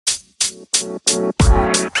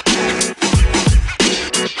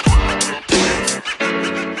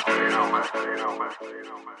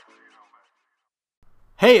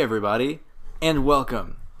Hey everybody, and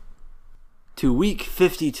welcome to week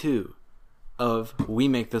 52 of We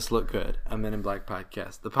Make This Look Good, a Men in Black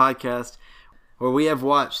podcast. The podcast where we have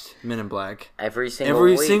watched Men in Black every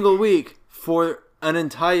single week for an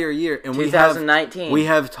entire year. And 2019. We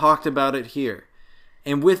have talked about it here.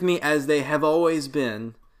 And with me, as they have always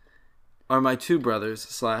been, are my two brothers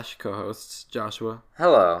 / co-hosts, Joshua.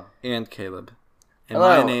 Hello. And Caleb. And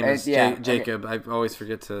Hello. my name is Jacob. Okay. I always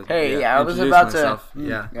forget to I was introduce about myself. to...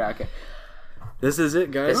 Yeah, okay. This is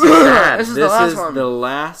it, guys. This is sad. This is the last one. The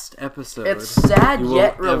last episode. It's sad you will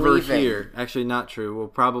yet ever relieving. hear. Actually, not true. We'll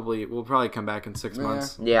probably come back in 6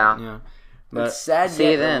 months. Yeah. Yeah. But It's sad See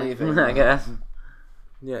you yet then, relieving. I guess.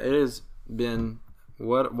 yeah, it has been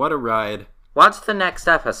what a ride. Watch the next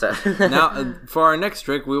episode. Now, for our next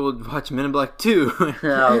trick, we will watch Men in Black 2. Oh,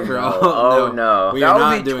 For no. all- Oh, no. We That are would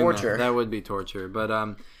not be doing torture. That would be torture.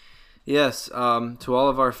 But yes, to all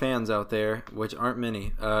of our fans out there, which aren't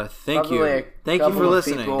many, thank Probably you. a Thank you couple for of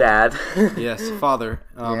listening. people. Dad. Yes, Father,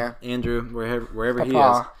 Yeah. Andrew, wherever he is.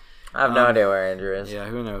 Papa. I have no idea where Andrew is. Yeah,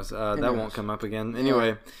 who knows? That knows? won't come up again.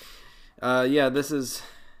 Anyway, this is,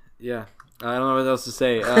 I don't know what else to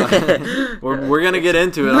say. We're gonna get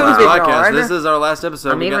into it on this Moving podcast. on. This is our last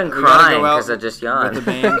episode. I'm we even gotta crying go out because I just yawned. with a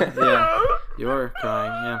bang. Yeah, you're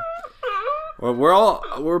crying. Yeah. Well, we're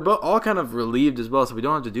all kind of relieved as well, so we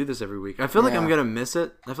don't have to do this every week. I feel like I'm Yeah. gonna miss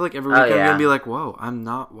it. I feel like every week I'm yeah. gonna be like, "Whoa, I'm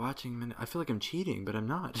not watching." I feel like I'm cheating, but I'm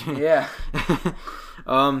not. Yeah.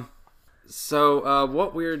 So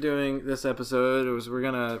what we're doing this episode is we're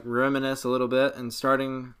going to reminisce a little bit, and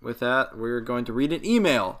starting with that, we're going to read an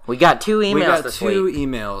email. We got two emails We got this two week.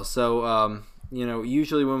 emails. So,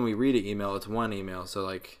 usually when we read an email, it's one email. So,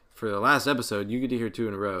 like, for the last episode, you get to hear two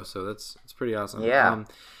in a row. So it's pretty awesome. Yeah.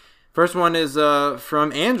 First one is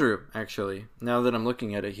from Andrew, actually. Now that I'm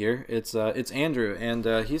looking at it here, it's Andrew, and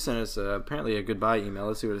he sent us apparently a goodbye email.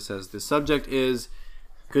 Let's see what it says. The subject is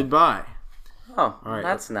goodbye. Oh, All right,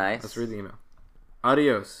 that's nice. Let's read the email.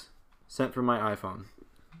 Adios. Sent from my iPhone.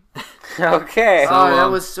 Okay. Oh, that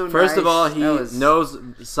was so First of nice. all, he That was- knows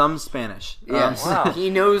some Spanish. Yes. Wow. He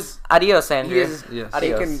knows. Adios, Andrew. He is Yes.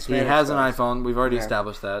 taken Adios. He Spanish has an class. iPhone. We've already Yeah.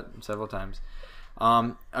 established that several times.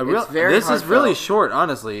 very this is really heartfelt. short,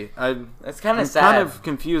 honestly. It's kind I'm of sad. kind of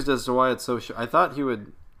confused as to why it's so short. I thought he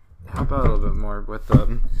would help out a little bit more with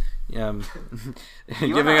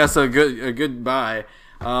giving us a goodbye.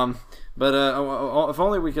 But if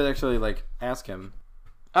only we could actually like ask him.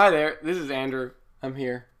 Hi there, this is Andrew. I'm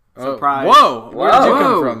here. Oh, Surprise. whoa! Where did you come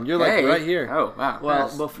Whoa. from? You're like Hey. right here. Oh, wow. Well,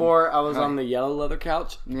 Yes. before I was Hi. on the yellow leather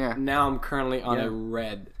couch. Yeah. Now I'm currently on Yeah. a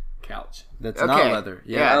red couch. That's Okay. not leather.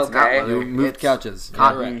 Yeah, it's not Okay. leather. You moved It's couches.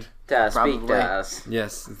 Cotton. Speak Probably. to us.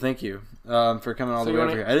 Yes, thank you for coming all So the you way want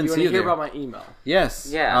over here. to I didn't see you hear there. about my email? Yes.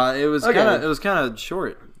 Yeah. It was Okay. kind of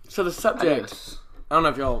short. So the subject. Adios. I don't know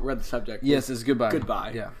if y'all read the subject. Yes, it's goodbye.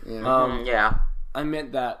 Goodbye. Yeah. Yeah. Yeah. I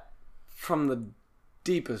meant that from the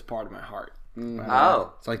deepest part of my heart.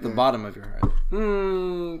 Oh. It's like the bottom of your heart.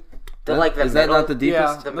 The, like the Is that middle? not the deepest?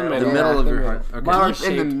 Yeah, The the middle. The middle. middle of the your middle. heart. Okay. My heart's Deep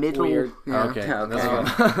in the shaped middle. weird. Yeah. Okay. Okay.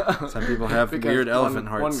 That's good. Some people have Because weird elephant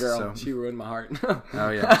hearts. One girl, so. she ruined my heart. Oh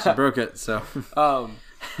yeah, she broke it. So.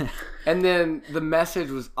 And then the message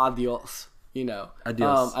was adios. You know,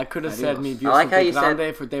 Adios. I could have said mi Dios I like how te you said-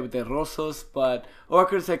 grande for te de rosos, or I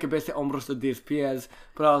could have said que bese hombros de 10 pies,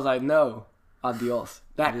 but I was like, no, adios.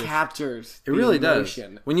 That captures It really does.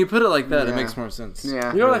 emotion. When you put it like that, it Yeah. makes more sense.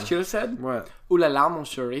 Yeah. You know what I should have said? What? Ooh la la, mon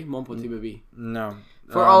chéri, mon petit bébé. No.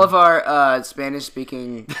 For all of our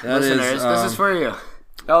Spanish-speaking That is, listeners, this is for you.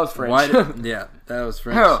 That was French. Why? Yeah, that was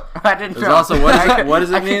French. Oh, I didn't There's know. also what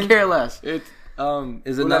does it I mean? could care less. It's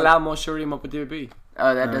Is it ooh la not- la, mon chéri, mon petit bébé.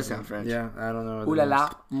 Oh, that does sound French. Yeah, I don't know. What Ooh that la la,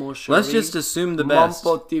 means. mon chéri. Let's just assume the mon best.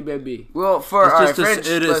 petit bébé. Well, for It's our just French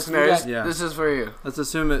it is- listeners, yeah. this is for you. Let's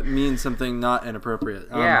assume it means something not inappropriate.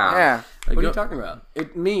 Yeah. Yeah. What are you talking about?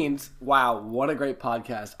 It means, wow, what a great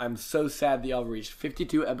podcast. I'm so sad that y'all reached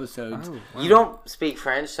 52 episodes. You don't speak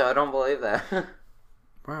French, so I don't believe that.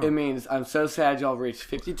 Wow. It means I'm so sad y'all reached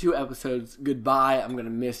 52 episodes. Goodbye. I'm going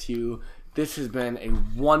to miss you. This has been a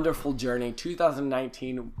wonderful journey.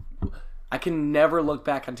 2019, I can never look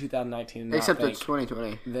back on 2019 and not Except think it's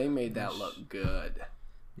 2020. they made that look good.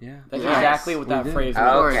 Yeah. That's Yes, exactly what we that did. phrase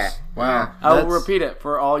Oh, means. okay. Wow. I will That's- repeat it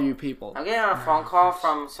for all you people. I'm getting a phone call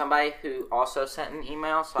from somebody who also sent an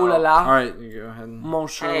email. So Ooh la la, All right, you go ahead. mon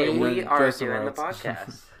Hey, chéri. we Go are somewhere doing the else.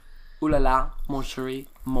 podcast. Ooh la la, mon chéri,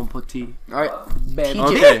 mon petit. All right. Baby. Teach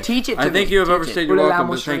Okay. it. Teach it to I think me. you have Teach overstayed it. your Ooh la la, welcome,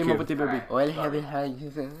 mon but thank chéri, mon you. petit bébé. Well, have it how you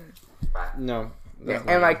feel. No.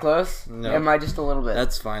 Am I close? No. Am I just a little bit?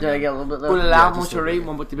 That's fine. Did I man. get a little bit Ooh low? la Yeah, la, mon just a little chéri, bit.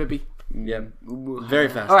 mon petit baby. Yeah. Very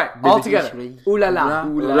fast. All right, all together. Ooh la la,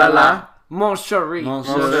 Ooh la la. mon chéri, Mon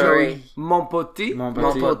chéri. mon petit, Mon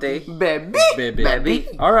Mon petit. petit. baby. Baby.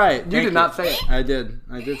 All right. You thank did not say it. I did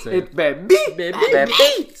say It's it. baby.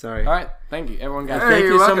 Baby. Sorry. All right, thank you. Everyone got Thank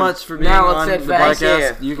you're you so welcome. much for being Now on let's the advance podcast.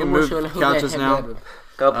 here. You can move couches now.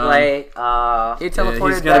 Go play. He Yeah, teleported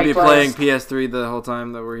he's gonna be back playing us. PS3 the whole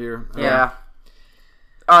time that we're here. Yeah.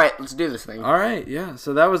 All right, let's do this thing. All right. Yeah.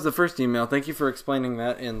 So that was the first email. Thank you for explaining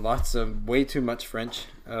that in lots of way too much French.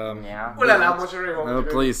 Yeah. Ooh la la, mon chéri, mon Oh,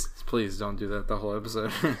 petit baby. please don't do that the whole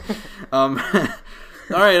episode. All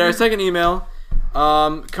right, our second email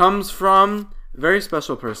comes from a very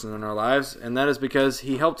special person in our lives, and that is because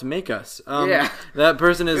he helped make us. Yeah. That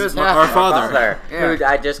person It is was our half father. Father, Yeah. who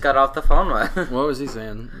I just got off the phone with. What was he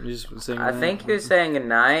saying? You just saying I that? think he was saying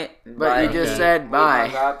goodnight. But you just Okay. said We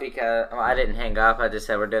hung bye. up because I didn't hang up. I just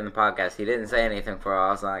said we're doing the podcast. He didn't say anything for a while.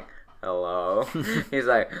 I was like, hello. He's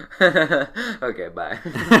like, okay, bye.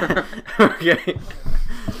 Okay.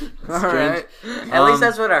 All Strange. right. At least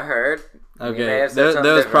that's what I heard. He may Okay, have said there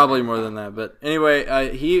something was different. probably more than that, but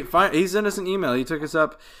anyway, he sent us an email. He took us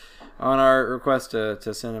up on our request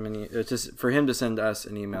to send him for him to send us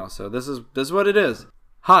an email. So this is what it is.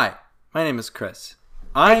 Hi, my name is Chris.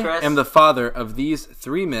 I Chris. am the father of these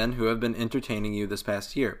 3 men who have been entertaining you this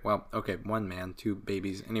past year. Well, okay, 1 man, 2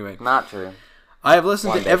 babies. Anyway, Not true. I have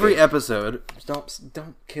listened One to every baby. episode.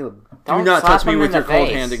 Don't Caleb. Do Don't not slap touch me him with in your the cold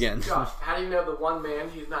face. hand again. Josh, how do you know the one man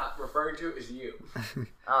he's not referring to is you?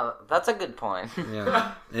 Oh, that's a good point.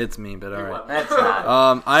 Yeah, it's me, but all right. That's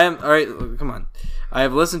not. I am all right. Come on. I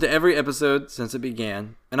have listened to every episode since it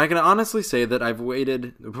began, and I can honestly say that I've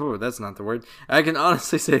waited. Oh, that's not the word. I can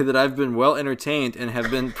honestly say that I've been well entertained and have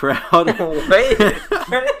been proud. Wait,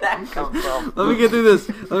 where did that come from? Let me get through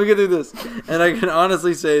this. And I can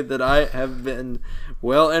honestly say that I have been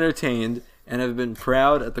well entertained and have been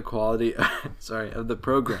proud at the quality. Of the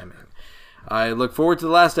programming. I look forward to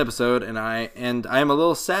the last episode, and I am a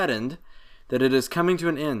little saddened that it is coming to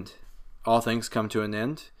an end. All things come to an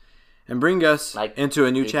end, and bring us Like into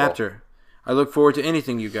a new people. chapter. I look forward to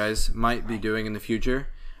anything you guys might be doing in the future,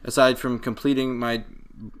 aside from completing my.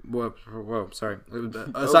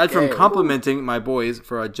 Aside from Okay. complimenting my boys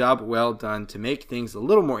for a job well done to make things a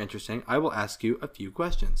little more interesting, I will ask you a few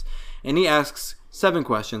questions. And he asks 7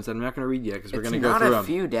 questions that I'm not going to read yet because we're going to go Not through a them.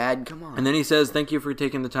 few, Dad. Come on. And then he says, "Thank you for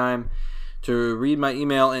taking the time to read my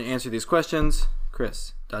email and answer these questions,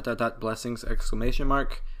 Chris." ... blessings !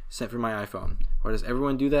 Sent from my iPhone. Or does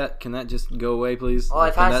everyone do that? Can that just go away, please? Well,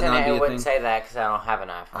 if Can I that sent not it, be it a wouldn't thing? say that because I don't have an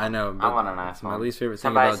iPhone. I know, I but want an iPhone. it's my least favorite thing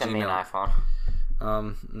Somebody about send me an Gmail. iPhone.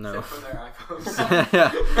 No. From their iPhones.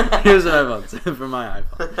 Yeah, here's an iPhone sent from my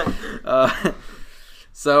iPhone.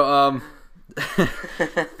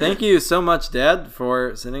 Thank you so much, Dad,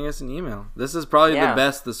 for sending us an email. This is probably Yeah.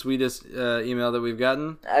 the sweetest email that we've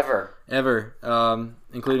gotten Ever.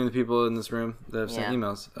 including the people in this room that have sent Yeah.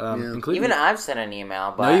 emails. Yeah. Including Even I've sent an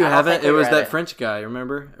email, but no, you I don't haven't. think It we was read that it. French guy,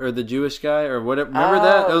 remember, or the Jewish guy, or whatever. Remember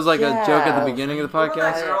that? It was like a joke at the beginning of the Remember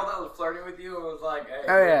that podcast. girl that was flirting with you and was like, hey,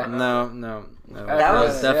 Oh, yeah. No. That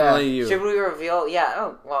was- definitely you. Should we reveal? Yeah.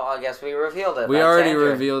 Oh, well, I guess we revealed it. We That's already Andrew.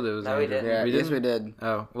 revealed it was No, we Andrew. didn't. Yeah, we yes, didn't. we did.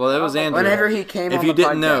 Oh, well, it was Andrew. Whenever he came if on you the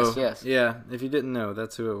didn't podcast, know, yes. yeah, if you didn't know,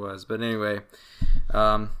 that's who it was. But anyway,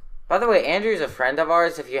 By the way, Andrew's a friend of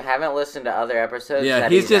ours. If you haven't listened to other episodes, yeah,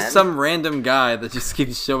 that he's just in, some random guy that just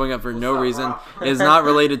keeps showing up for no reason. Is not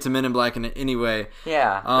related to Men in Black in any way.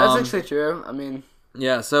 Yeah. That's actually true. I mean,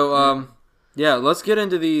 Yeah, so yeah, let's get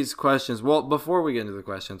into these questions. Well, before we get into the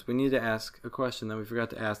questions, we need to ask a question that we forgot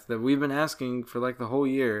to ask that we've been asking for like the whole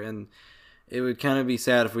year, and it would kind of be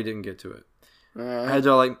sad if we didn't get to it. How'd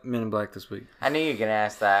y'all like Men in Black this week? I knew you were gonna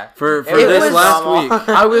ask that. For It this was last normal. week.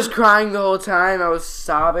 I was crying the whole time. I was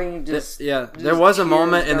sobbing. Just Yeah, just there was a tears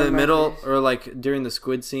moment in down the my middle, face. or like during the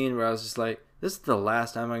squid scene, where I was just like, "This is the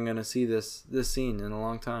last time I'm gonna see this scene in a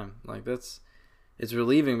long time." Like it's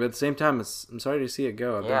relieving, but at the same time, I'm sorry to see it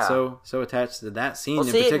go. I've Yeah. been so attached to that scene We'll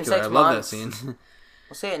in see it in particular. 6 I love months. that scene.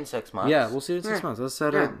 We'll see it in 6 months. Yeah, we'll see it in 6 months. Let's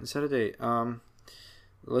set a date.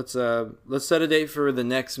 Let's set a date for the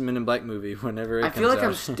next Men in Black movie whenever it I comes feel like out.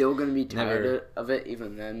 I'm still gonna be tired Never. of it,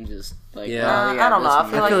 even then. Just like Yeah. I don't know. I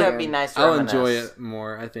feel like feel that'd like be nice to I'll reminisce. enjoy it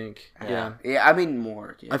more. I think. Yeah. Yeah, I mean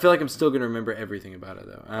more. Yeah. I feel like I'm still gonna remember everything about it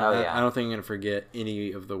though. Yeah. I don't think I'm gonna forget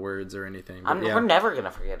any of the words or anything. But We're never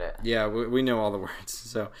gonna forget it. yeah, we know all the words.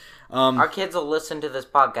 So, Our kids will listen to this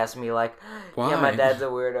podcast and be like, Why? "Yeah, my dad's a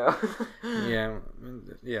weirdo."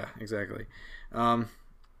 yeah, exactly.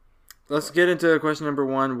 Let's get into question number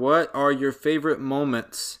 1. What are your favorite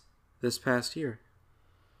moments this past year?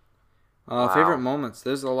 Favorite moments.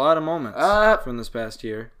 There's a lot of moments from this past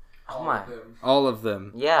year. Oh my. All of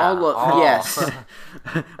them. Yeah. Yes.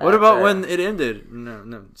 What about it. when it ended?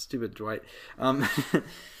 No, stupid Dwight. Do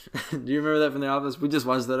you remember that from The Office? We just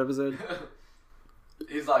watched that episode.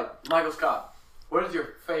 He's like, Michael Scott, what is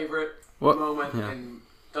your favorite moment in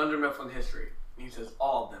Dunder Mifflin history? And he says,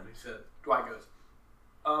 all of them. He said, Dwight goes,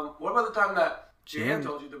 what about the time that Jan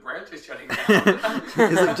told you the branch is shutting down?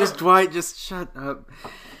 Is it just Dwight? Just shut up.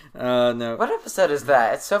 No. What episode is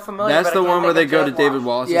that? It's so familiar. That's but the I can't one where think they of go to Jan David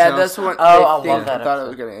Wall. Wallace's Yeah, house. that's what Oh, I I love that thought it episode.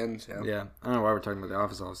 was going to end. So. Yeah, I don't know why we're talking about The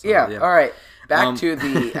Office also. Yeah, all right. Back to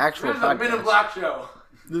the actual This is a Men in podcast. Black show.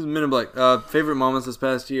 This is Men in Black. Favorite moments this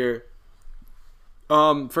past year.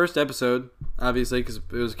 First episode, obviously, because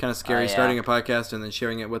it was kind of scary yeah. starting a podcast and then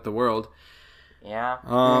sharing it with the world. Yeah.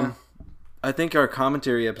 I think our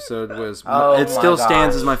commentary episode was. Oh it still my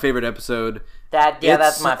stands gosh. as my favorite episode. That's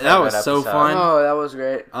my favorite That was so episode. fun. Oh, that was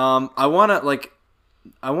great.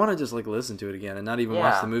 I wanna just listen to it again and not even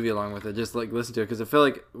watch Yeah. the movie along with it. Just listen to it because I feel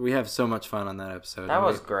like we have so much fun on that episode. That And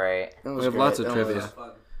was great. That was we have great. lots of That trivia. was-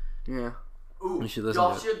 Yeah. Ooh, We should listen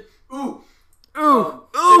y'all to it. should. Ooh. Ooh.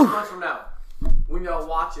 6 months from now, when y'all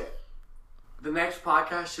watch it, the next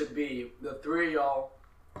podcast should be the three of y'all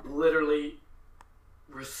literally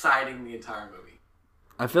reciting the entire movie.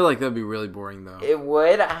 I feel like that'd be really boring though. It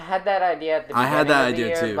would. I had that idea at the I beginning had that of the idea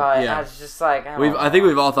year, too, but yeah. I was just like, I I think know.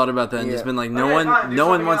 we've all thought about that and Yeah. just been like, Okay, fine, do no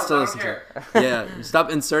one something wants else, to I don't listen to care. it. Yeah,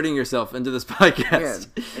 stop inserting yourself into this Yeah,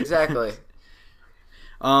 podcast. exactly.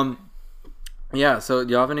 Yeah. So,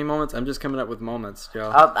 do y'all have any moments? I'm just coming up with moments, y'all.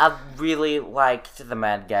 I really liked the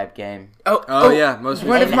Mad Gab game. Oh, yeah, most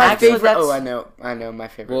One of And my actually, favorite. that's- Oh, I know my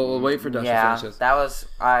favorite. We'll wait for Dustin Yeah, to finish this. that was.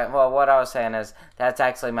 Well, what I was saying is that's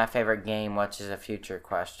actually my favorite game, which is a future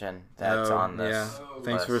question that's on this. Yeah.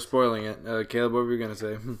 Thanks list. for spoiling it. Caleb, what were you gonna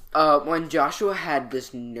say? When Joshua had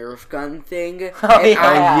this Nerf gun thing, Oh, and,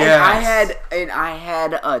 yeah. I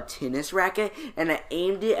had a tennis racket, and I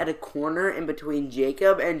aimed it at a corner in between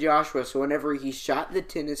Jacob and Joshua. So whenever he shot the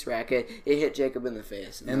tennis racket, it hit Jacob in the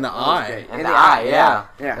face. In the that was eye. great. In the eye, yeah.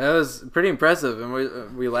 Yeah. That was pretty impressive,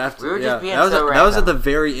 and we laughed. We were just yeah. being that was so that was at random. the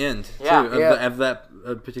very end too, Yeah. of that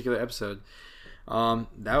particular episode.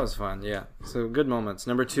 That was fun. Yeah. So good moments.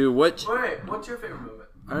 Number 2, which Wait, what's your favorite moment?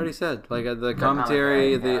 I already said, like the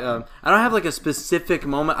commentary. commentary, I don't have like a specific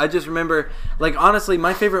moment. I just remember, like honestly,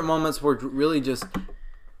 my favorite moments were really just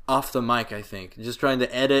off the mic. I think just trying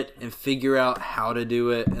to edit and figure out how to do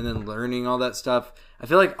it, and then learning all that stuff. I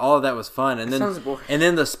feel like all of that was fun, and sounds then boring. and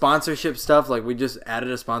then the sponsorship stuff. Like we just added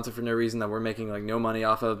a sponsor for no reason that we're making like no money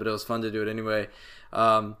off of, but it was fun to do it anyway.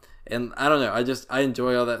 And I don't know. I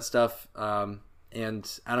enjoy all that stuff.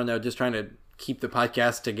 And I don't know, just trying to keep the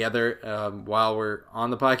podcast together while we're on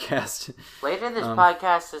the podcast. Later, this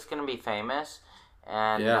podcast is going to be famous,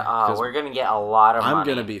 and Yeah, 'cause we're going to get a lot of money. I'm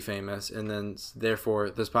gonna be famous, and then therefore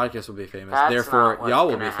this podcast will be famous. That's Therefore, not what's y'all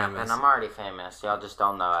will gonna be happen. famous. I'm already famous. Y'all just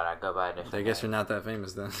don't know it. I go by a different I guess name. you're not that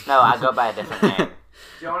famous then. No, I go by a different name.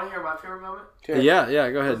 Do you want to hear my favorite moment? Yeah,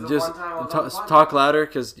 go ahead. Was the Just one time I was on the talk podcast. louder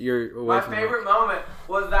because you're away My from favorite moment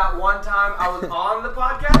was that one time I was on the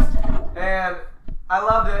podcast, and I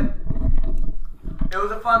loved it. It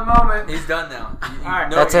was a fun moment. He's done now. Alright.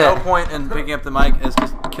 That's no it. point in picking up the mic. It's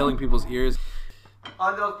just killing people's ears.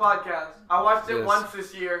 On those podcasts. I watched it Yes. once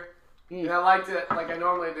this year, and I liked it like I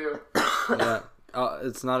normally do. Yeah,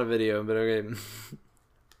 it's not a video, but okay.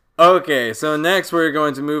 Okay, so next we're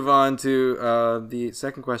going to move on to the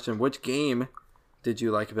second question. Which game did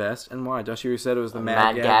you like best, and why? Josh, you said it was the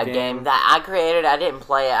Mad Gab game. that I created. I didn't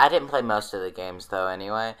play it. I didn't play most of the games though.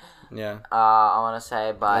 Anyway, Yeah, I want to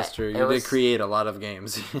say, but that's true. it You was, did create a lot of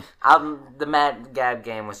games. the Mad Gab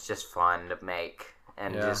game was just fun to make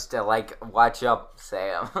and Yeah. just to like watch y'all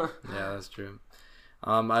say them. Yeah, that's true.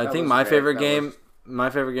 I think was my great. favorite That game. was- My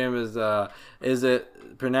favorite game is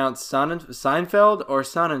it pronounced Seinfeld or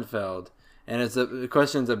Sonnenfeld? And it's the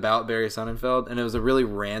question's about Barry Sonnenfeld, and it was a really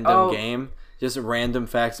random Oh. game, just random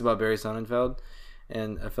facts about Barry Sonnenfeld,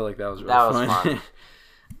 and I feel like that was really That was fun. fun.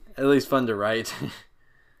 At least fun to write.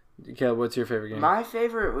 Caleb, what's your favorite game? My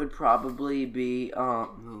favorite would probably be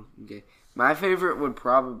okay. My favorite would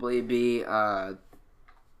probably be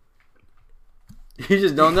You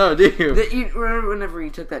just don't know, do you? you remember whenever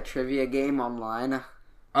you took that trivia game online?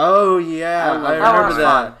 Oh yeah, love I that. remember was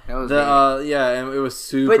that. fun. That was Yeah, and it was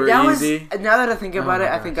super But that easy. was now that I think about Oh it,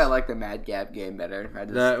 my I think gosh. I like the Mad Gab game better.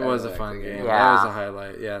 That was a like fun the game. Yeah. That was a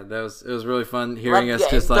highlight. Yeah, it was really fun hearing us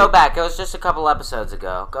just go like back. It was just a couple episodes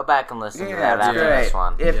ago. Go back and listen to Yeah, that that's after great. this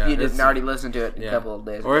one. If Yeah, you it's- didn't already listen to it in yeah. a couple of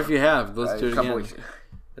days, Or ago. if you have, let's do it a couple again. weeks.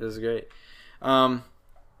 It was great.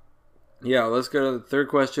 Yeah, let's go to the third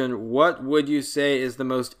question. What would you say is the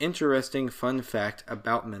most interesting fun fact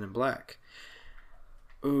about Men in Black?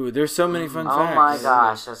 Ooh, there's so many fun facts. Oh my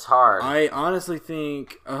gosh, that's hard. I honestly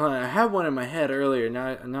think I had one in my head earlier.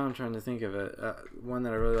 Now I'm trying to think of it. One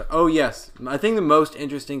that I really like. Oh yes, I think the most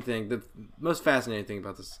interesting thing, the most fascinating thing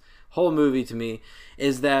about this whole movie to me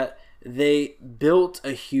is that they built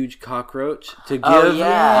a huge cockroach to give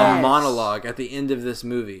a monologue at the end of this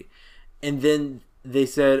movie, and then they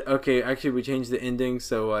said, "Okay, actually, we changed the ending,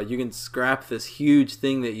 so you can scrap this huge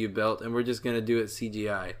thing that you built, and we're just gonna do it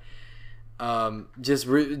CGI."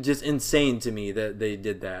 Just insane to me that they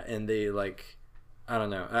did that, and they I don't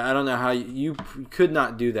know how you could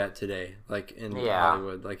not do that today, like in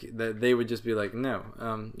Hollywood, like they would just be like, no,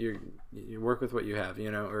 you work with what you have,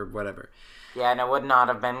 or whatever. Yeah, and it would not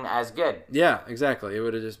have been as good. Yeah, exactly. It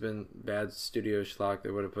would have just been bad studio schlock. They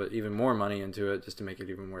would have put even more money into it just to make it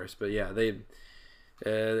even worse. But yeah, they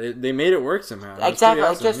made it work somehow. Exactly,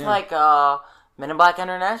 awesome. Just like Men in Black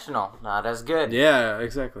International, not as good. Yeah,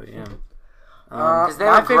 exactly. Yeah. Because they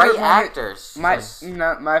were great actors. My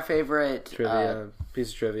favorite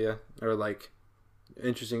piece of trivia, or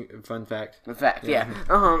interesting fun fact. The fact,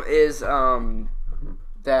 is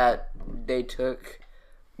that they took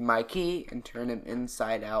Mikey and turned him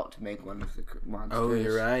inside out to make one of the monsters. Oh,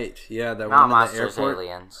 you're right. Yeah, that not one monsters, in the airport.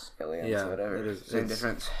 Aliens, yeah, whatever. Same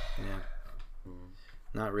difference. Yeah.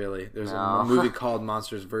 Not really. There's a movie called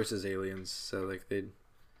Monsters vs. Aliens, so they'd.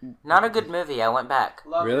 Not a good movie. I went back.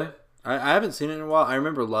 Really? I haven't seen it in a while. I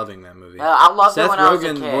remember loving that movie. I loved Seth it when I was a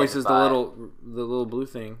Rogen kid. voices the little blue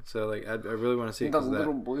thing, so I really want to see it. The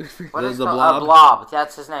little blue thing. What is the Blob? Blob.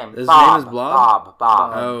 That's his name. His Bob. name is Blob?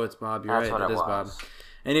 Bob. Oh, it's Bob. You're That's right. what It it is was. Bob.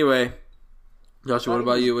 Anyway, Joshua, what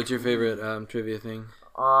about you? What's your favorite trivia thing?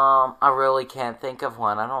 I really can't think of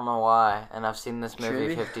one. I don't know why. And I've seen this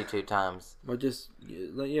movie Trivia? 52 times. Well, just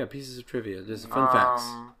pieces of trivia, just fun facts.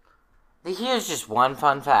 Here's just one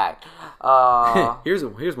fun fact. Here's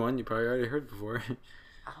one you probably already heard before.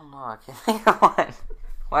 I don't know. I can't think of one.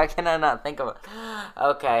 Why can I not think of it?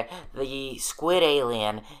 Okay, the squid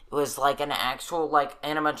alien was like an actual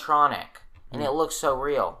animatronic, and it looks so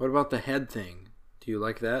real. What about the head thing? Do you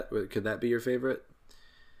like that? Could that be your favorite?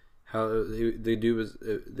 How they do was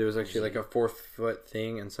there was actually like a 4-foot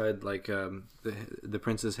thing inside the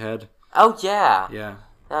prince's head. Oh yeah. Yeah.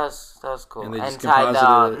 That was cool. And they just Inside,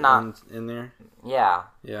 composited it in there. Yeah.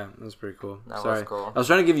 Yeah, that was pretty cool. That Sorry. was cool. I was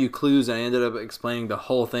trying to give you clues, and I ended up explaining the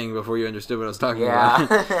whole thing before you understood what I was talking Yeah.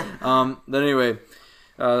 about. But anyway,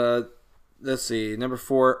 let's see. Number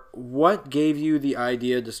 4. What gave you the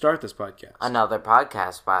idea to start this podcast? Another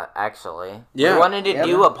podcast, but actually. Yeah. We wanted to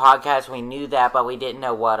do a podcast. We knew that, but we didn't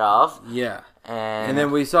know what of. Yeah. And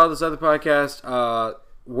then we saw this other podcast,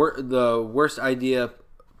 the worst idea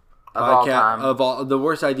the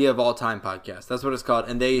worst idea of all time podcast. That's what it's called.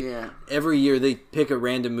 And they every year they pick a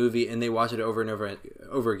random movie and they watch it over and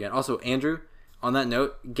over again. Also, Andrew, on that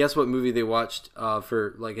note, guess what movie they watched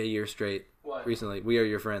for a year straight recently? We Are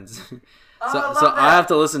Your Friends. So I have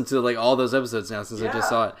to listen to all those episodes now since I just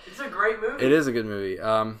saw it. It's a great movie. It is a good movie.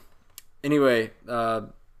 Anyway,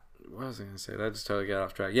 what was I going to say? I just totally got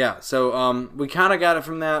off track. Yeah, so we kind of got it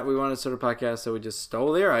from that. We wanted to start a podcast, so we just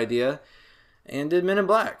stole their idea and did Men in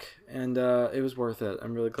Black. And it was worth it.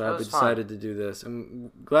 I'm really glad we decided to do this.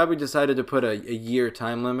 I'm glad we decided to put a year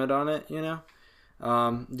time limit on it,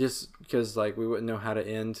 just because we wouldn't know how to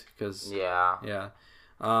end.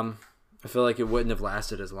 I feel like it wouldn't have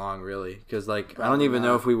lasted as long, really, because I don't even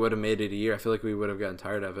know if we would have made it a year. I feel like we would have gotten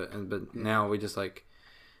tired of it, but now we just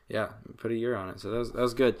put a year on it. So that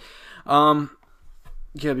was good. Gab,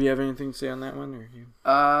 you have anything to say on that one, or you?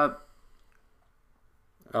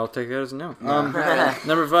 I'll take that as a no.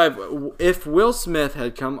 Number 5. If Will Smith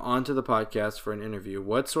had come onto the podcast for an interview,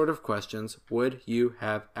 what sort of questions would you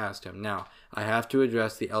have asked him? Now, I have to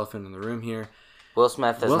address the elephant in the room here. Will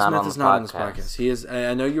Smith is not on this podcast. He is.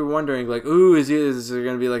 I know you're wondering, is there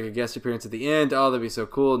going to be a guest appearance at the end? Oh, that'd be so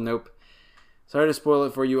cool. Nope. Sorry to spoil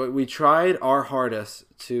it for you. We tried our hardest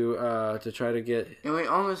to try to get we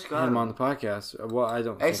almost got him on the podcast. Well, I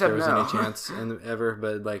don't think there was any chance ever,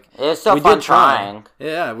 but it's still we fun did try. trying.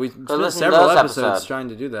 Yeah, we spent several episodes trying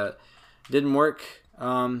to do that. Didn't work.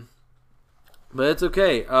 But it's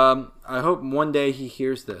okay. I hope one day he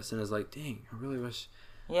hears this and is like, "Dang, I really wish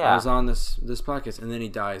I was on this podcast," and then he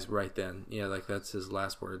dies right then. Yeah, that's his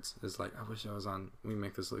last words. Is I wish I was on. We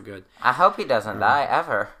Make This Look Good. I hope he doesn't die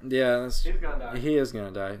ever. Yeah, he's gonna die. He is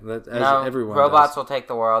gonna die. Everyone robots does. will take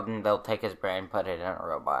the world and they'll take his brain, put it in a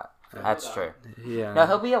robot. That's true. Yeah. No,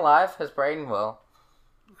 he'll be alive. His brain will.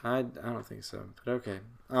 I don't think so, but okay.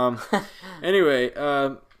 Anyway,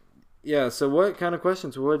 yeah. So what kind of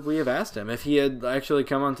questions would we have asked him if he had actually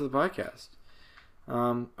come onto the podcast?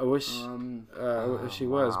 I wish she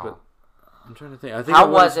was, but I'm trying to think. I think How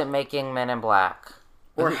was it making Men in Black?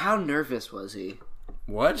 Or how nervous was he?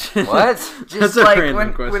 What? What? Just That's a like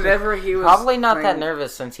random question. whenever he was Probably not playing- that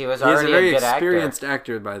nervous since he was He's a already very a good actor. experienced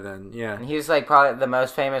actor by then. Yeah. And he was like probably the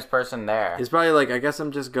most famous person there. He's probably like, I guess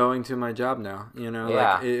I'm just going to my job now. You know,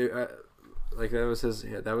 Yeah. like that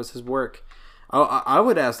was his work. I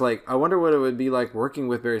would ask, like, I wonder what it would be like working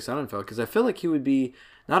with Barry Sonnenfeld, because I feel like he would be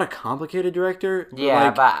not a complicated director. Yeah,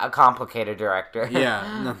 like, but a complicated director.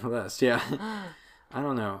 yeah, nonetheless, yeah. I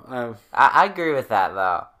don't know. I agree with that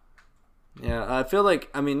though. Yeah, I feel like,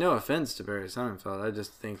 I mean, no offense to Barry Sonnenfeld, I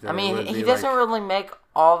just think that I mean, it would he be doesn't like, really make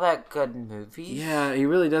all that good movies. Yeah, he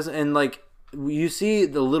really doesn't. And like, you see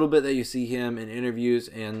the little bit that you see him in interviews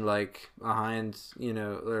and like behind, you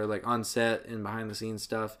know, or like on set and behind the scenes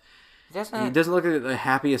stuff. He doesn't. He doesn't look like the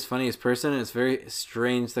happiest, funniest person, and it's very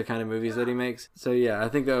strange the kind of movies that he makes. So yeah, I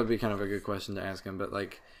think that would be kind of a good question to ask him. But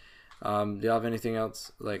like, do y'all have anything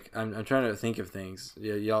else? Like, I'm trying to think of things.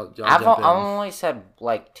 Yeah, y'all I've jump in. only said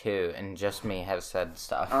like 2, and just me has said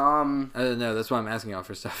stuff. I don't know. That's why I'm asking y'all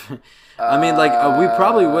for stuff. I mean, like, we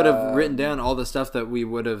probably would have written down all the stuff that we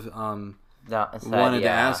would have wanted to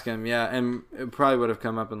ask him. Yeah, and it probably would have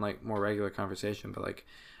come up in like more regular conversation. But like,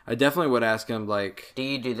 I definitely would ask him like, Do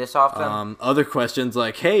you do this often? other questions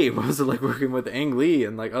like, hey, what was it like working with Ang Lee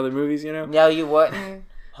and like other movies? You know? No, you wouldn't.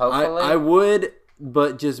 Hopefully, I would,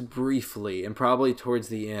 but just briefly and probably towards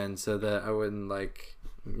the end, so that I wouldn't like,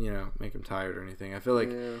 you know, make him tired or anything. I feel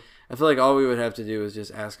like all we would have to do is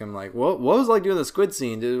just ask him like, what was it like doing the squid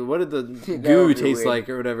scene? Dude, what did the goo taste weird. like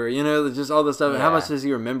or whatever? You know, just all this stuff. How Yeah. much does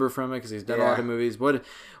he remember from it? Because he's done a Yeah. lot of movies. What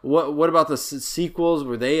about the sequels?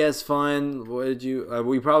 Were they as fun? What did you?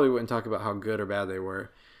 We probably wouldn't talk about how good or bad they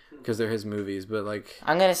were, because they're his movies. But like,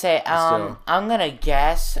 I'm gonna say, Still. I'm gonna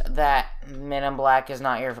guess that Men in Black was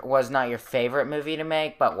not your favorite movie to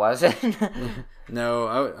make, but was it? no,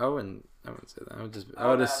 I wouldn't say that. I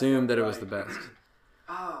would assume that it was the best.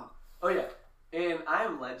 Oh yeah. In I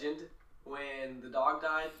Am Legend, when the dog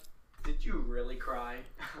died, did you really cry?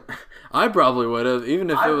 I probably would have, even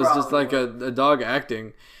if I it was just probably like a dog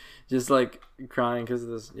acting, just like crying because of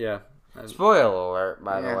this. Yeah. Spoiler alert,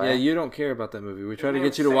 by the way. Yeah, you don't care about that movie. We try to Isn't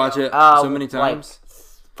get you it to watch it Oh, so many times. Like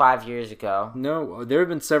 5 years ago. No, there have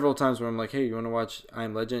been several times where I'm like, hey, you want to watch I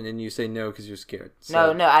Am Legend? And you say no because you're scared.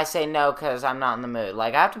 So, No, I say no because I'm not in the mood.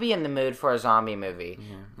 Like, I have to be in the mood for a zombie movie.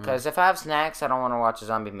 Because if I have snacks, I don't want to watch a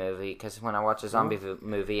zombie movie. Because when I watch a zombie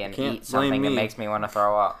movie and Can't eat something, blame it me. makes me want to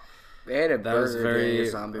throw up. They had a That was burger very, day, a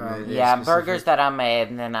zombie movie. Yeah, specific. burgers that I made,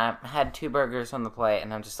 and then I had 2 burgers on the plate,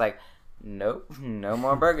 and I'm just like, nope, no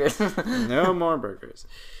more burgers. No more burgers.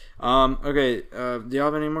 Okay, do y'all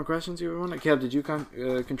have any more questions you want to? Kev, did you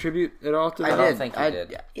contribute at all to that? I don't think you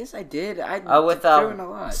did. Yes, I did. with, threw in a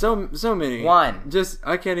lot. So many. One. Just,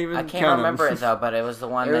 I can't even I can't count remember 'em. it though, but it was the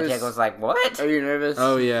one It that was- Jake was like, "What?" Are you nervous?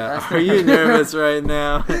 Oh yeah. Are you nervous right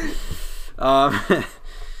now?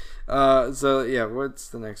 So yeah, what's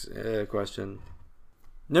the next question?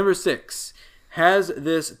 Number 6. Has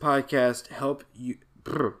this podcast helped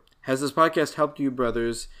you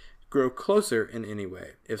brothers grow closer in any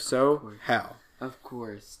way? If so, how? Of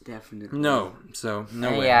course, definitely. No. So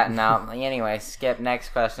no way. Yeah, no. Anyway, skip next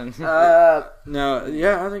question. No.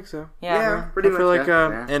 Yeah, I think so. Yeah, pretty I feel much. like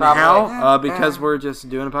yeah. and Probably. how? Because we're just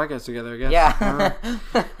doing a podcast together, I guess. Yeah.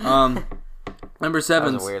 Number That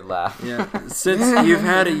 7. was a weird laugh. Yeah. Since you've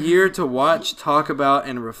had a year to watch, talk about,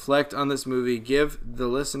 and reflect on this movie, give the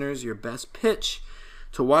listeners your best pitch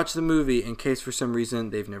to watch the movie in case for some reason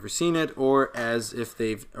they've never seen it, or as if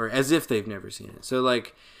they've never seen it. So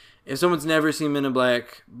like, if someone's never seen Men in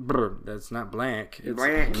Black, that's not blank. It's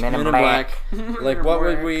Blank. Men in Black. Black. Like, what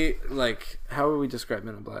would we like? How would we describe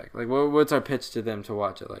Men in Black? Like, what's our pitch to them to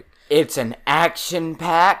watch it? Like, It's an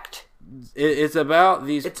action-packed. it's about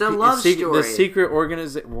these. It's a love story. The secret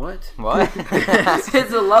organization. What? What?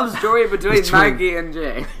 It's a love story between Mikey and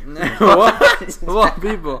Jay. What? Of all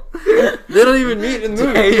people, they don't even meet in the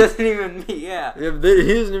movie. He doesn't even meet. Yeah. Yeah,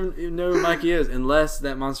 he doesn't even know who Mikey is, unless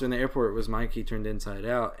that monster in the airport was Mikey turned inside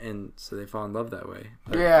out, and so they fall in love that way.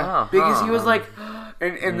 But Yeah, because he was Uh-huh. like,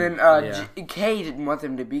 and then Yeah. Kay didn't want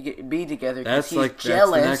them to be together because That's he's like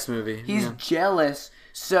jealous. that's the next movie. He's Yeah. jealous,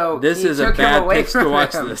 so This he is a took him bad away pitch to from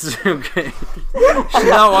watch him. this. Okay, you should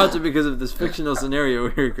not watch it because of this fictional scenario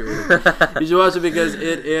we're creating. You should watch it because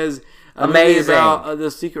it is a movie Amazing. about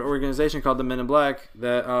this secret organization called the Men in Black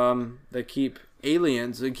that keep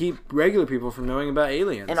aliens, that keep regular people from knowing about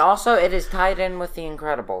aliens. And also, it is tied in with The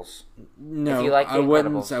Incredibles. No, if you like The I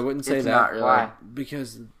wouldn't. Incredibles. I wouldn't say It's that. not really. Why?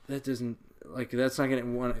 Because that doesn't like that's not gonna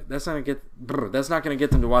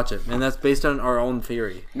get them to watch it, and that's based on our own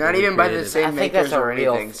theory. Not even by the same I think makers that's a or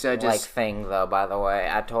real anything. So just thing, though. By the way,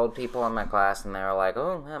 I told people in my class, and they were like,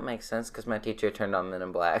 "Oh, that makes sense," because my teacher turned on Men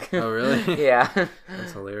in Black. Oh, really? Yeah.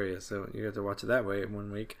 That's hilarious. So you have to watch it that way in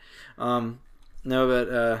 1 week. No,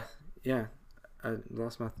 but yeah, I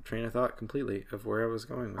lost my train of thought completely of where I was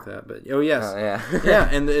going with that. But yes, yeah. yeah,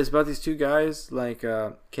 and it's about these two guys like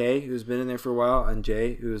Kay, who's been in there for a while, and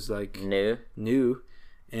Jay, who's like new,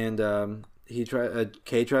 and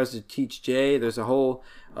Kay tries to teach Jay. There's a whole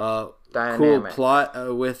cool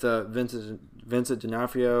plot with Vincent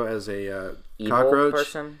D'Onofrio as a cockroach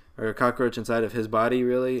person? or a cockroach inside of his body,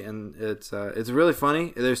 really, and it's really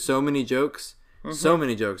funny. There's so many jokes. Mm-hmm. So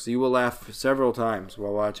many jokes. You will laugh several times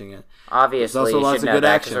while watching it. Obviously, also you lots should of know good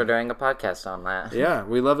that action. because we're doing a podcast on that. Yeah,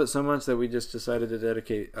 we love it so much that we just decided to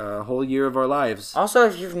dedicate a whole year of our lives. Also,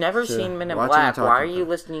 if you've never seen Men in Black, why are you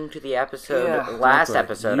listening to the episode, last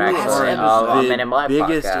episode, you actually, are of the Men in Black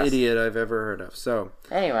biggest podcast? idiot I've ever heard of. So,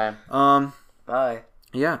 anyway. bye.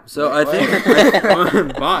 Yeah, so I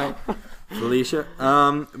think... Bye, Felicia.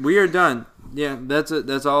 We are done. Yeah, that's it.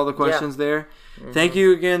 That's all the questions there. Mm-hmm. Thank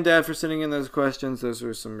you again, Dad, for sending in those questions. Those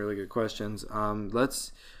were some really good questions.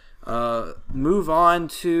 Let's move on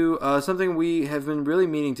to something we have been really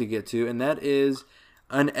meaning to get to, and that is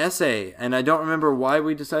an essay. And I don't remember why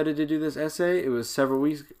we decided to do this essay. It was several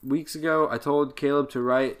weeks ago. I told Caleb to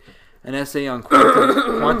write an essay on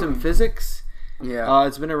quantum physics. Yeah.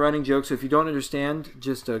 It's been a running joke, so if you don't understand,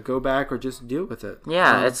 just go back or just deal with it.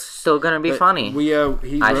 Yeah, it's still going to be funny.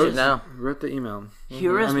 I should know. Wrote the email.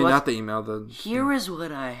 Not the email. Here is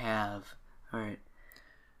what I have. All right.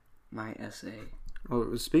 My essay.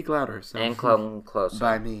 Well, speak louder. So. And closer.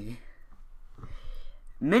 By me.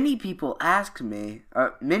 Many people ask me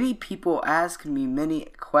many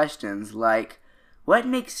questions like, what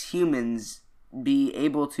makes humans be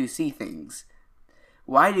able to see things?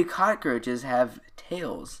 Why do cockroaches have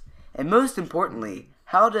tails? And most importantly,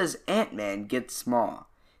 how does Ant-Man get small?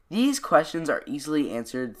 These questions are easily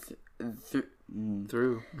answered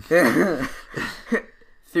through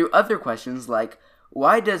other questions like,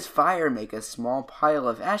 why does fire make a small pile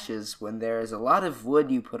of ashes when there is a lot of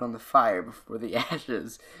wood you put on the fire before the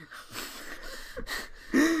ashes?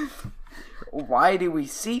 Why do we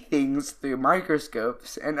see things through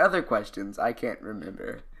microscopes? And other questions I can't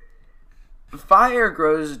remember. Fire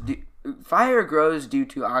grows due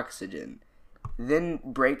to oxygen, then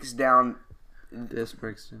breaks down. This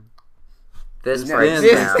breaks down. This breaks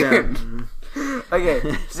down.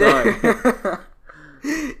 Okay. Sorry.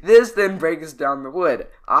 This then breaks down the wood.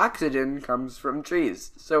 Oxygen comes from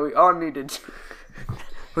trees, so we all need to.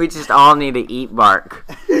 We just all need to eat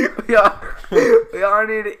bark. we all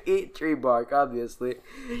need to eat tree bark, obviously.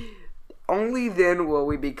 Only then will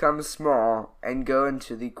we become small and go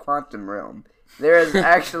into the quantum realm. There is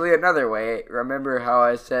actually another way. Remember how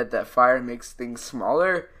I said that fire makes things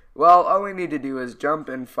smaller? Well, all we need to do is jump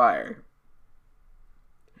and fire.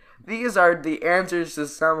 These are the answers to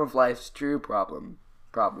some of life's true problem.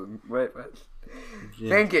 What? Yeah.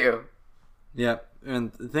 Thank you. Yep,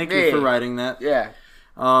 and thank you for writing that. Yeah.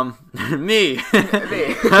 Me. Me.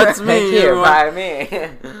 That's me. Thank you, by me.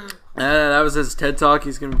 That was his TED Talk.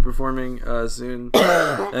 He's going to be performing soon.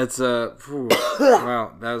 That's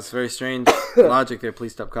wow, that was very strange logic there.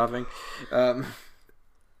 Please stop coughing.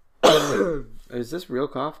 Is this real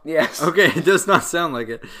cough? Yes. Okay, it does not sound like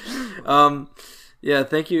it. Yeah,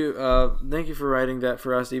 thank you for writing that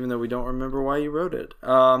for us, even though we don't remember why you wrote it.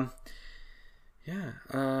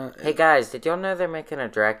 Hey guys, did y'all know they're making a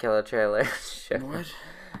Dracula trailer? What?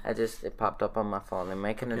 It popped up on my phone. They're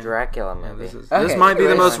making a Dracula movie. This might be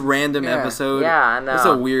the most random episode. Yeah, I know. It's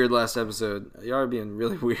a weird last episode. Y'all are being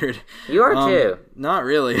really weird. You are too. Not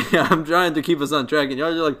really. I'm trying to keep us on track, and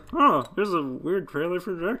y'all are like, oh, there's a weird trailer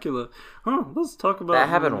for Dracula. Oh, let's talk about that.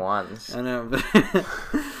 Happened once. I know.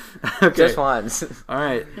 Okay. Just once. All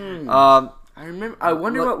right. I remember. I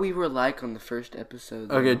wonder what we were like on the first episode.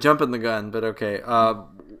 Though. Okay, jumping the gun, but okay. Yes.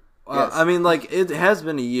 I mean, like, it has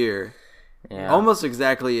been a year. Yeah. Almost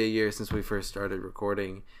exactly a year since we first started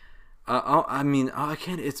recording. I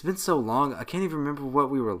can't. It's been so long. I can't even remember what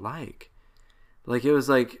we were like. Like, it was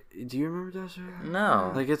like, do you remember, Joshua?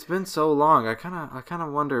 No. Like, it's been so long. I kind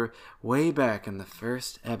of wonder way back in the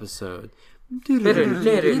first episode.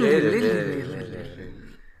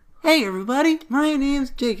 Hey everybody, my name's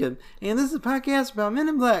Jacob, and this is a podcast about Men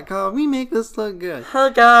in Black called We Make This Look Good.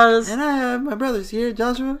 Hey guys. And I have my brothers here,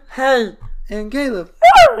 Joshua. Hey. And Caleb.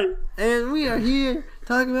 And we are here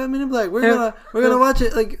talking about Men in Black. We're gonna watch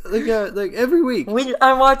it like every week.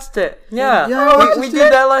 I watched it. Yeah. Yeah, we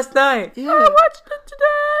did that last night. Yeah. I watched it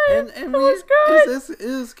today. and we it's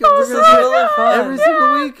good. We're gonna do it every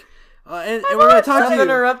single week. And we're gonna talk to you.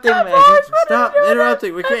 Interrupting me. Stop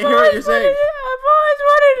interrupting. We can't hear what you're saying. I've always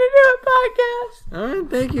wanted to do a podcast. All right,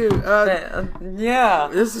 thank you. Yeah.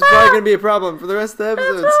 This is probably gonna be a problem for the rest of the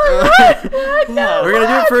episodes. We're gonna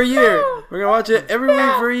do it for a year. We're gonna watch it every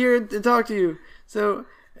week for a year and talk to you. So,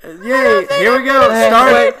 yay! Here we go.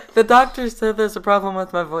 Start it. The doctor said there's a problem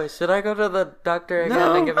with my voice. Should I go to the doctor again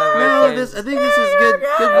and get my voice changed? I think this is good.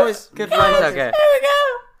 Good voice. Good voice. Okay. Here we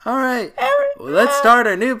go. All right. Well, let's start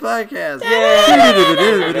our new podcast.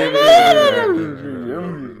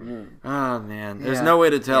 Oh man, there's no way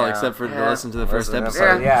to tell except for to listen to the first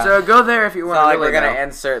episode. Yeah. So go there if you want. It's not like really we're gonna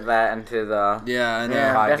insert that into the I know.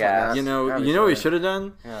 podcast. You know what we should have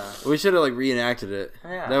done? Yeah. We should have reenacted it.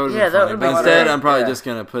 Yeah. That would have been funny. But been instead, great. I'm probably just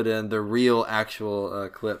gonna put in the real actual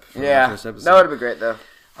clip from the first episode. That would have been great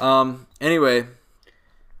though. Anyway.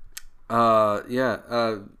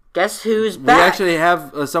 Guess who's We back? actually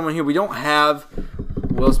have someone here. We don't have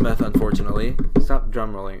Will Smith, unfortunately. Stop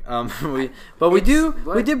drum rolling. We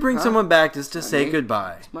did bring someone back just to say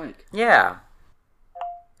goodbye. Mike. Yeah.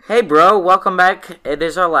 Hey, bro. Welcome back. It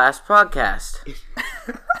is our last podcast.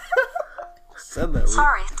 Said that.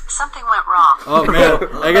 Sorry, something went wrong. Oh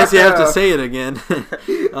man, I guess you have to say it again.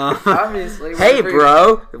 Obviously. Hey,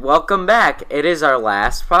 bro. Welcome back. It is our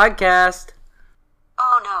last podcast.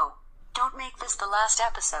 Oh no, don't make this the last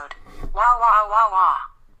episode. Wah wah wah wah.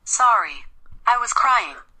 Sorry, I was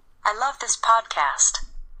crying. I love this podcast.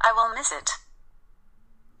 I will miss it.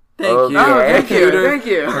 Thank you. Oh, thank you. Computer. Thank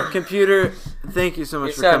you. Computer, thank you so much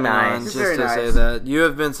You're for so coming nice. on. It's Just very to say nice. that you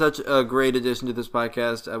have been such a great addition to this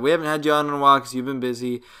podcast. We haven't had you on in a while because you've been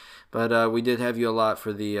busy, but we did have you a lot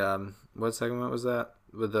for the what segment was that?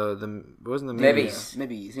 With the wasn't the Mibbies.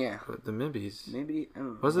 Maybe, yeah. The Mibbies. Maybe.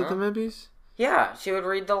 Was it the Mibbies? Yeah, she would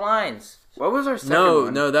read the lines. What was our second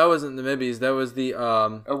one? No, that wasn't the Mibbies. That was the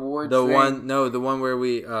Awards the thing? one. No, the one where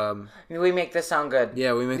we We make this sound good.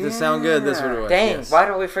 yeah, we make this sound good. That's what it was. Dang, yes. why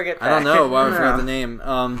don't we forget that? I don't know why we forgot Yeah. the name.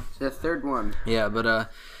 The third one. Yeah, but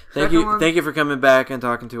Second one? thank you for coming back and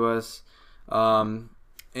talking to us.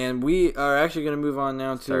 And we are actually going to move on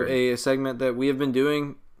now to a segment that we have been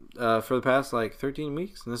doing for the past 13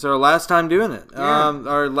 weeks. And this is our last time doing it. Yeah.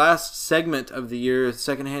 Our last segment of the year,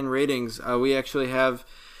 secondhand ratings. We actually have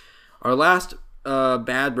our last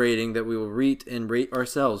bad rating that we will rate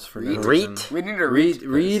ourselves for no reason. We need to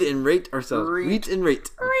Read and rate ourselves. Read. Read and rate.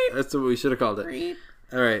 That's what we should have called it.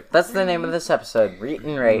 All right. That's the name of this episode. Read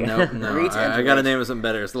and rate. No, Read and I got to rate. name it something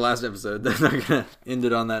better. It's the last episode. I'm not gonna end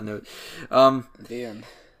it on that note. The end.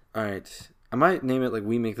 All right. I might name it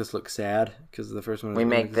We Make This Look Sad because the first one. We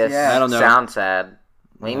make this Yeah. I don't know. sound sad.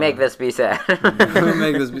 We make this be sad. We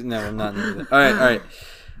make this. No, I'm not naming it. All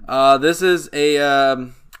right. This is a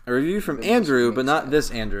review from Andrew, but not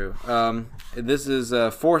this Andrew. This is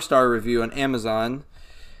a 4-star review on Amazon.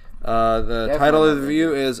 The title of the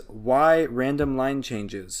review is "Why Random Line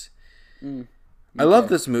Changes." I love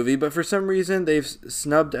this movie, but for some reason they've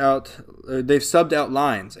subbed out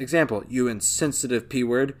lines. Example: "You insensitive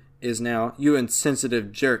p-word" is now "You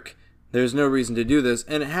insensitive jerk." There's no reason to do this,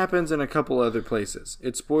 and it happens in a couple other places.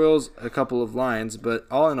 It spoils a couple of lines, but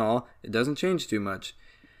all in all, it doesn't change too much.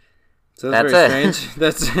 So that's very it. strange.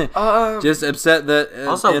 That's just upset that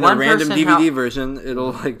Also, in a one random person DVD version,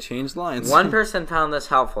 it'll change lines. One person found this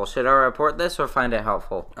helpful. Should I report this or find it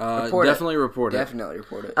helpful? Report definitely report it. Definitely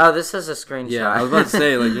report it. Oh, this is a screenshot. Yeah, I was about to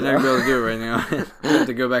say, you're not gonna be able to do it right now. You have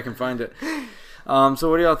to go back and find it. So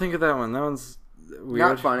what do y'all think of that one? That one's weird.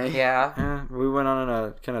 Not funny. Yeah. Yeah, we went on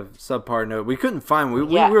a kind of subpar note. We couldn't find. We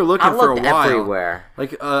Yeah, were looking I for a looked while. everywhere.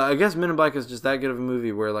 I guess Men in Black is just that good of a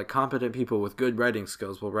movie where competent people with good writing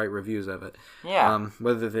skills will write reviews of it. Yeah.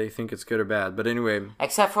 Whether they think it's good or bad. But anyway,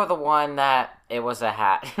 Except for the one that it was a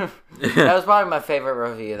hat. That was probably my favorite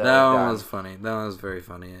review that that we've one done. was funny. That one was very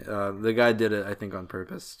funny. The guy did it, I think, on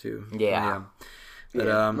purpose too. Yeah.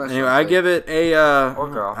 But most anyway, I likely. give it a Or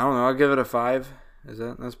girl. I don't know. I'll give it a 5. That's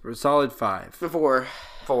a solid 5. 4.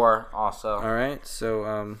 4 also. All right,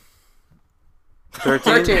 so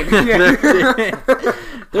 13. 13.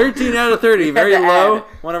 13 out of 30, very low.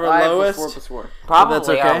 One of our lowest. 4+4. Probably that's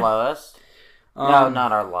okay. our lowest. No,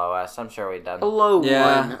 not our lowest. I'm sure we've done. A low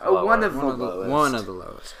Yeah. one. One of the One lowest. One of the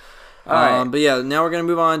lowest. right. But yeah, now we're gonna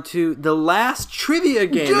move on to the last trivia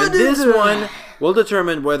game. And this one will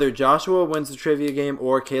determine whether Joshua wins the trivia game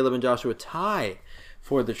or Caleb and Joshua tie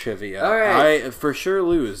for the trivia. All right. I for sure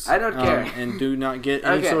lose. I don't care. And do not get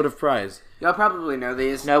any Okay. sort of prize. Y'all probably know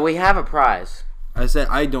these. No, we have a prize. I said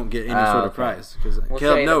I don't get any sort of okay. prize because We'll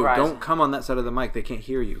show Caleb, you the no, prize. don't come on that side of the mic. They can't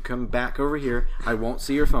hear you. Come back over here. I won't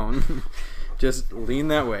see your phone. Just lean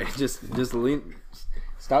that way. Just lean.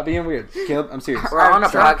 Stop being weird. Caleb, I'm serious. We're on a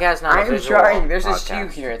podcast, not a I'm visual trying. There's a podcast. shoe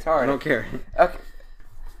here. It's I hard. don't care. Okay.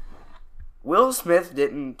 Will Smith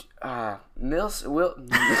didn't. Mills Will.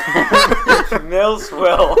 Mills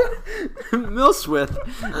will. Millswith.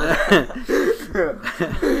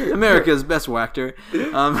 America's best whacker.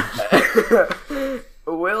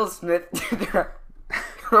 Will Smith.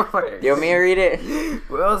 You want me to read it?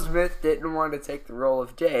 Will Smith didn't want to take the role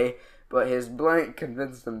of Jay, but his blank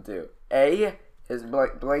convinced him to. A. His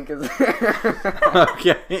blank is.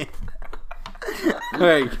 Okay.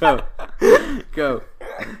 Alright, go.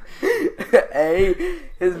 A.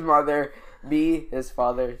 His mother. B. His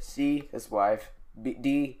father. C. His wife.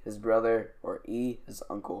 D. His brother. Or E. His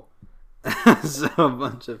uncle. So a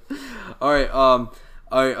bunch of.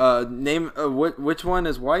 Alright, name which one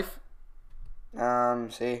is wife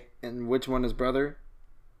C. and which one is brother?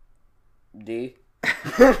 D.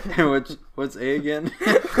 And what's A again?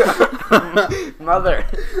 Mother.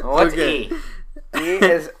 What's Okay. E? E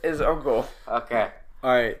is uncle. Okay.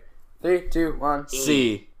 Alright, 3, 2, 1.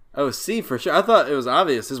 C. Oh, C for sure. I thought it was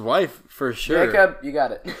obvious. His wife for sure. Jacob, you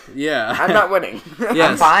got it. Yeah. I'm not winning. Yes.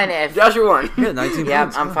 I'm fine if. Joshua won. Yeah, 19 Yeah,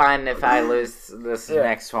 points. I'm fine if I lose this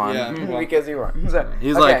next one. Yeah. Well, Because he won. So,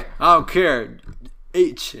 he's okay. like, I don't care.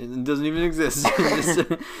 H, and it doesn't even exist.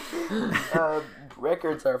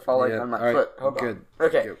 Records are falling Yeah, on my alright, foot. Hold good. on.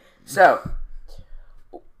 Okay, Good. so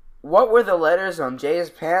what were the letters on Jay's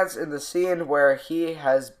pants in the scene where he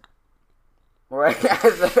has? Where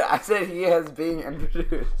I said he has being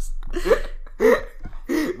introduced.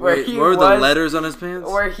 Wait, what were the letters on his pants?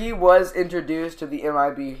 Where he was introduced to the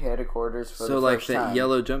MIB headquarters for So the like first that time.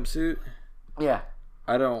 yellow jumpsuit? Yeah.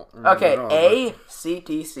 I don't remember Okay. at all, A.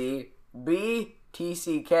 CTC. B.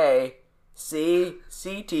 TCK. C.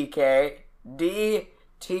 CTK. D.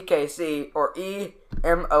 TKC. Or E.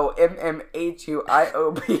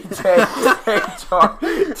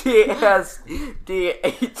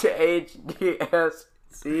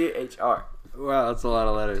 MOMMHUIOBJHDHDHCHR. Wow, that's a lot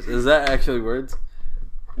of letters. Is that actually words?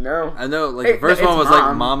 No. I know, like Hey, the first it's one was like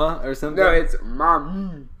mom. mama or something. No, it's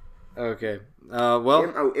mom. Okay. Well,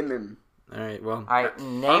 MOMM. alright, well. Alright,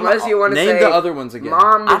 name. Unless you want to Name say the other ones again.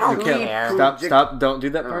 Mom. I don't Pooh, care. Pooh, Stop, don't do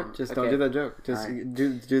that part. Oh, Just okay. don't do that joke. Just Alright.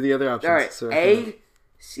 do the other options. Alright. So- A.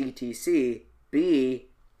 CTC. B.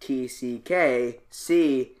 TCK.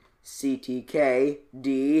 C. CTK.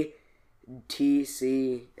 D.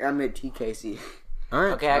 TC. I meant TKC.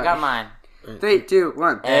 Alright. Okay, I got mine. 3, 2,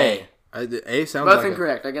 1. A. A sounds Both like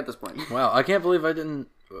incorrect. I get this point. Wow, I can't believe I didn't.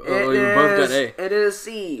 It Oh, you both got A. It is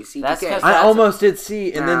C. CTK. That's 'cause I That's- almost did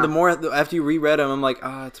C, and then Nah. the more after you reread them, I'm like,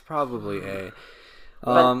 it's probably A.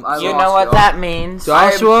 I You lost, know what y'all. that means.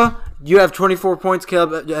 Joshua, you have 24 points.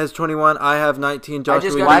 Caleb has 21. I have 19. Joshua,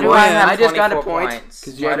 just you got Why have do a I point. have I just got a 24 point. points?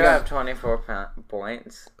 'Cause Why you do I got- have 24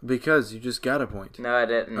 points? because you just got a point. No, I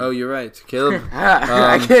didn't. Oh, you're right, Caleb.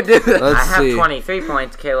 I can't do that. Let's I have see. 23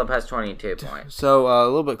 points. Caleb has 22 points. So a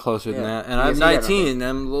little bit closer than Yeah. that, and I have Yes, you got 19.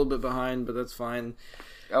 I'm a little bit behind, but that's fine.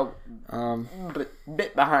 Oh,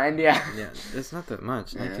 bit behind, yeah. Yeah, it's not that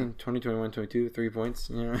much. 19, 20, 21, 22, 3 points.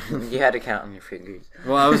 You know. You had to count on your fingers.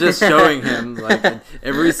 Well, I was just showing him like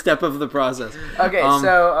every step of the process. Okay, Um,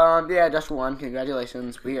 so yeah, Joshua won.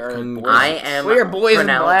 Congratulations. We are. Congrats. I am. We are boys in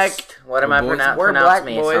pronounced- black. What am I Boys- pronounced? We're Pronounce black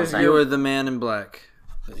me boys. something. You are the man in black.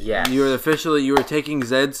 Yes. You are taking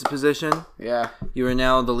Zed's position. Yeah. You are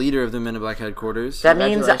now the leader of the Men in Black headquarters. That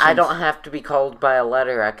means I Congratulations. don't have to be called by a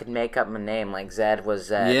letter. I could make up my name like Zed was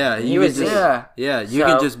Zed. Yeah, And you was could Z. just- Yeah. you So-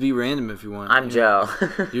 can just be random if you want. I'm Joe.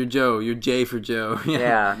 You're Joe. You're J for Joe.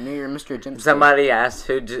 Yeah. You're Mr. Jim. Somebody asks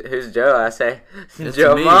who's Joe. I say It's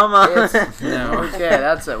Joe me. Mama. No. Okay,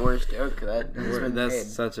 that's the worst joke that has been That's made.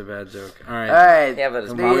 such a bad joke. All right. All right. Yeah, but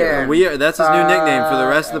it's The popular. end. That's his new nickname for the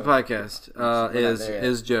rest of the Uh, podcast. not Is there yet.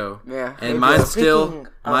 is Joe. Yeah. And Hey, mine's Joe. still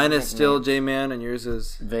Speaking of still J Man, and yours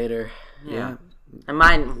is Vader. yeah. And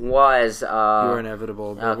mine was You are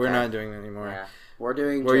inevitable, but we're okay. not doing that anymore. yeah. We're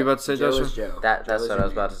doing. What were you Joe. about to say, Joe Joshua? is Joe. That's Joe is what I your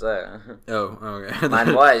was about to say. Oh, okay.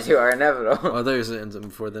 Mine was you are inevitable. Well, I thought you were saying something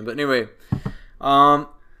before then, but anyway. Oh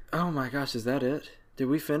my gosh, is that it? Did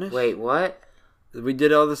we finish? Wait, what? We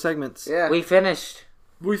did all the segments. Yeah. We finished.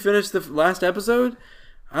 We finished the last episode?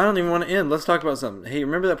 I don't even want to end. Let's talk about something. Hey,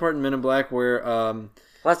 remember that part in Men in Black where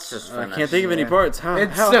Let's just I finish. can't think of any Yeah. parts. How?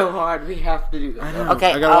 It's how? so hard. We have to do that. I know.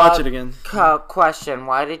 Okay, I gotta watch it again. Question: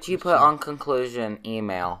 why did you put on conclusion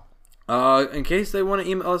email? In case they want to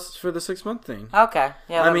email us for the 6-month thing. Okay.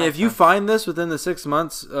 Yeah. I mean, if you find this within the 6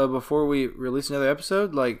 months before we release another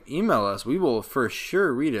episode, like, email us. We will for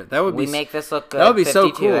sure read it. That would be. We make this look good. That would be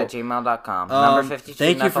so cool. @gmail.com. Number 52.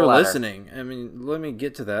 Thank you for listening. I mean, let me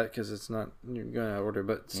get to that because it's not you're going out of order,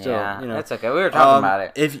 but still, Yeah, you know, that's okay. We were talking about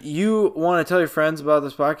it. If you want to tell your friends about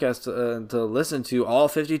this podcast to listen to all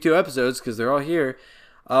 52 episodes because they're all here.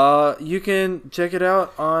 You can check it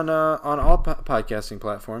out on all podcasting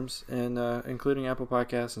platforms, and including Apple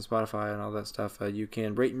Podcasts and Spotify and all that stuff. You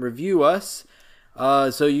can rate and review us,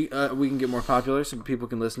 so we can get more popular, so people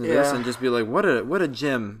can listen to this and just be like, what a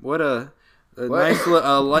gem, what a nice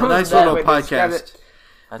little podcast.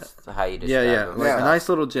 That's how you describe it. Like a nice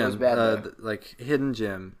little gem, like hidden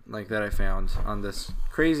gem, like that I found on this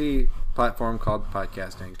crazy platform called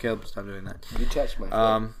podcasting. Caleb, stop doing that. You touched my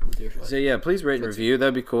foot. So yeah, please rate and review.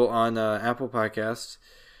 That'd be cool on Apple Podcasts.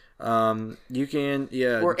 You can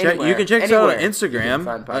you can check us out on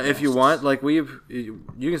Instagram if you want. Like you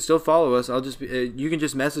can still follow us. I'll just be, you can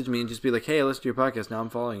just message me and just be like, hey, I listened to your podcast. Now I'm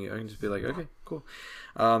following you. I can just be like, okay, cool.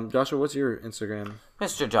 Joshua, what's your Instagram?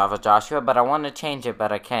 Mr. Java Joshua, but I want to change it,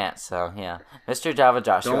 but I can't. So yeah, Mr. Java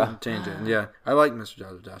Joshua. Don't change it. Yeah, I like Mr.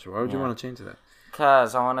 Java Joshua. Why would you want to change that?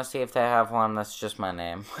 Because I want to see if they have one that's just my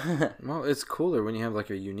name. Well, it's cooler when you have like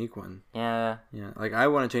a unique one. Yeah. Yeah, like I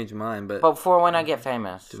want to change mine, but before when I get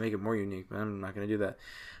famous. To make it more unique, but I'm not going to do that.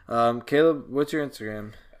 Caleb, what's your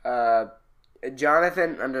Instagram?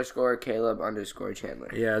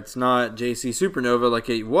 Jonathan_Caleb_Chandler. Yeah, it's not JC Supernova like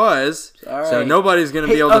it was. All so right. nobody's going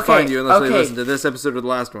to be able to find you unless they listen to this episode or the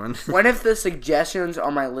last one. One of the suggestions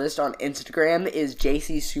on my list on Instagram is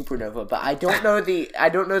JC Supernova, but I don't know the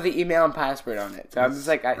email and password on it. So I'm just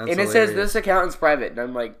like, and it says this account is private, and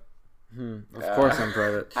I'm like, of course I'm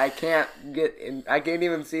private. I can't get in. I can't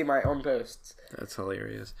even see my own posts. That's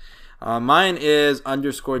hilarious. Mine is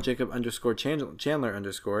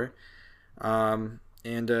 _Jacob_Chandler_.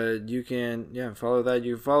 And you can follow that.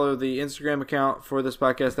 You follow the Instagram account for this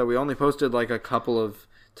podcast that we only posted like a couple of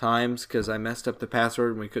times because I messed up the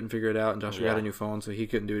password and we couldn't figure it out, and Joshua got a new phone, so he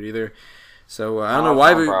couldn't do it either. So I don't know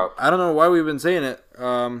why we've been saying it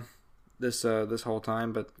this whole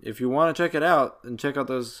time, but if you want to check it out and check out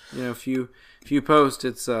those few posts,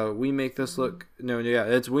 it's we make this look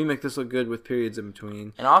good with periods in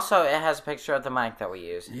between. And also it has a picture of the mic that we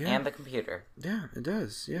use and the computer. Yeah, it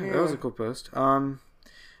does. Yeah, that was a cool post. What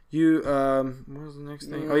was the next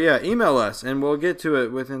thing? Oh yeah, email us and we'll get to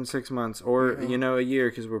it within 6 months or a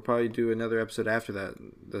year because we'll probably do another episode after that,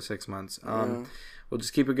 the 6 months. We'll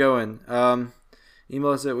just keep it going.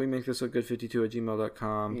 Email us at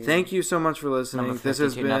wemakethislookgood52@gmail.com. Thank you so much for listening. Number 52, this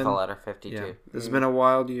has been not the letter 52. Yeah, this has been a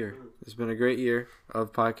wild year. It's been a great year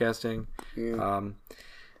of podcasting.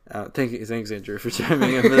 Thanks Andrew for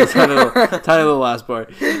chiming in for this tiny little last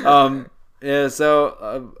part.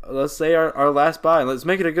 So let's say our last bye. Let's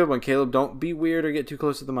make it a good one, Caleb. Don't be weird or get too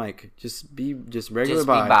close to the mic. Just regular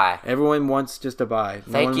bye. Bye. Everyone wants just a bye.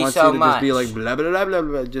 Thank one you wants so you to much. just be like blah blah blah blah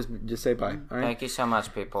blah. Just say bye. All right. Thank you so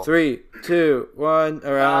much, people. 3, 2, 1. Or I don't know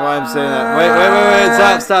why I'm saying that.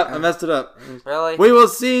 Wait. Stop. I messed it up. Really? We will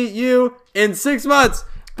see you in 6 months.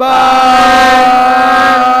 Bye.